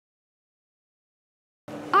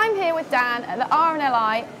with Dan at the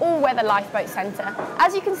RNLI All-Weather Lifeboat Centre.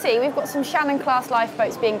 As you can see, we've got some Shannon class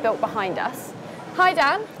lifeboats being built behind us. Hi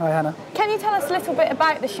Dan. Hi Hannah. Can you tell us a little bit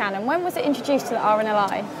about the Shannon? When was it introduced to the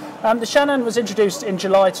RNLI? The Shannon was introduced in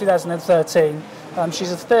July 2013.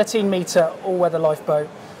 She's a 13-metre all-weather lifeboat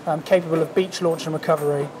capable of beach launch and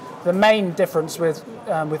recovery. The main difference with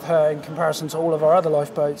her in comparison to all of our other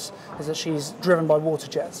lifeboats is that she's driven by water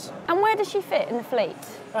jets. And where does she fit in the fleet?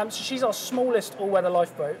 So she's our smallest all-weather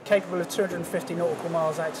lifeboat, capable of 250 nautical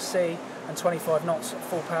miles out to sea and 25 knots at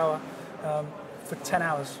full power for 10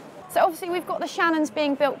 hours. So obviously we've got the Shannons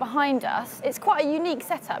being built behind us. It's quite a unique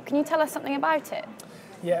setup. Can you tell us something about it?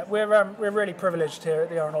 Yeah, we're really privileged here at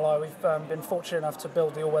the RNLI. We've been fortunate enough to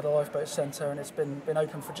build the All-Weather Lifeboat Centre, and it's been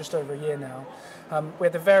open for just over a year now. We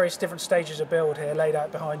have the various different stages of build here laid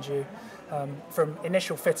out behind you, from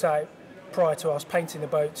initial fit-out prior to us painting the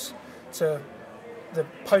boats, to the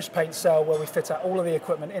post-paint cell where we fit out all of the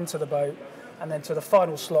equipment into the boat, and then to the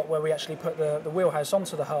final slot where we actually put the wheelhouse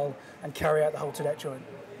onto the hull and carry out the hull to deck joint.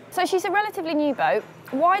 So she's a relatively new boat.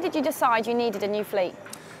 Why did you decide you needed a new fleet?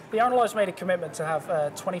 The RNLI's made a commitment to have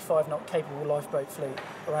a 25-knot capable lifeboat fleet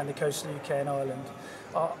around the coast of the UK and Ireland.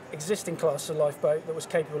 Our existing class of lifeboat that was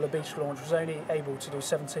capable of beach launch was only able to do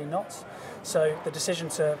 17 knots, so the decision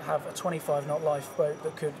to have a 25-knot lifeboat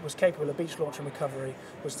that was capable of beach launch and recovery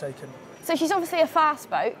was taken. So she's obviously a fast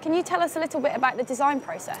boat. Can you tell us a little bit about the design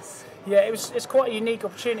process? Yeah, it's quite a unique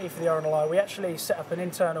opportunity for the RNLI. We actually set up an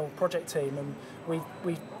internal project team, and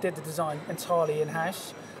we did the design entirely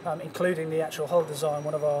in-house, including the actual hull design.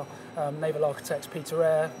 One of our naval architects, Peter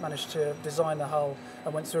Eyre, managed to design the hull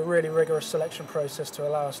and went through a really rigorous selection process to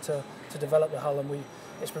allow us to develop the hull, and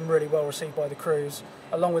it's been really well received by the crews.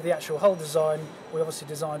 Along with the actual hull design, we obviously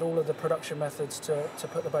designed all of the production methods to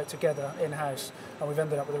put the boat together in-house, and we've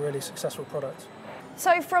ended up with a really successful product.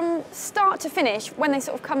 So from start to finish, when they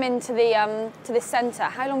sort of come into the to this centre,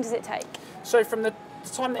 how long does it take? So from the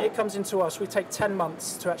time that it comes into us, we take 10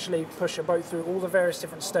 months to actually push a boat through all the various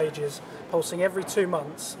different stages, pulsing every 2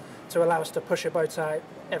 months to allow us to push a boat out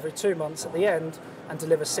every 2 months at the end and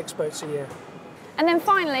deliver 6 boats a year. And then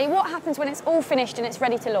finally, what happens when it's all finished and it's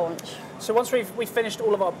ready to launch? So once we've finished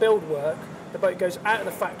all of our build work, the boat goes out of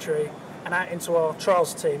the factory and out into our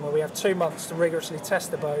trials team, where we have 2 months to rigorously test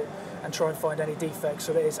the boat and try and find any defects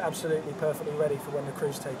so that it's absolutely perfectly ready for when the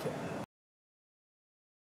crews take it.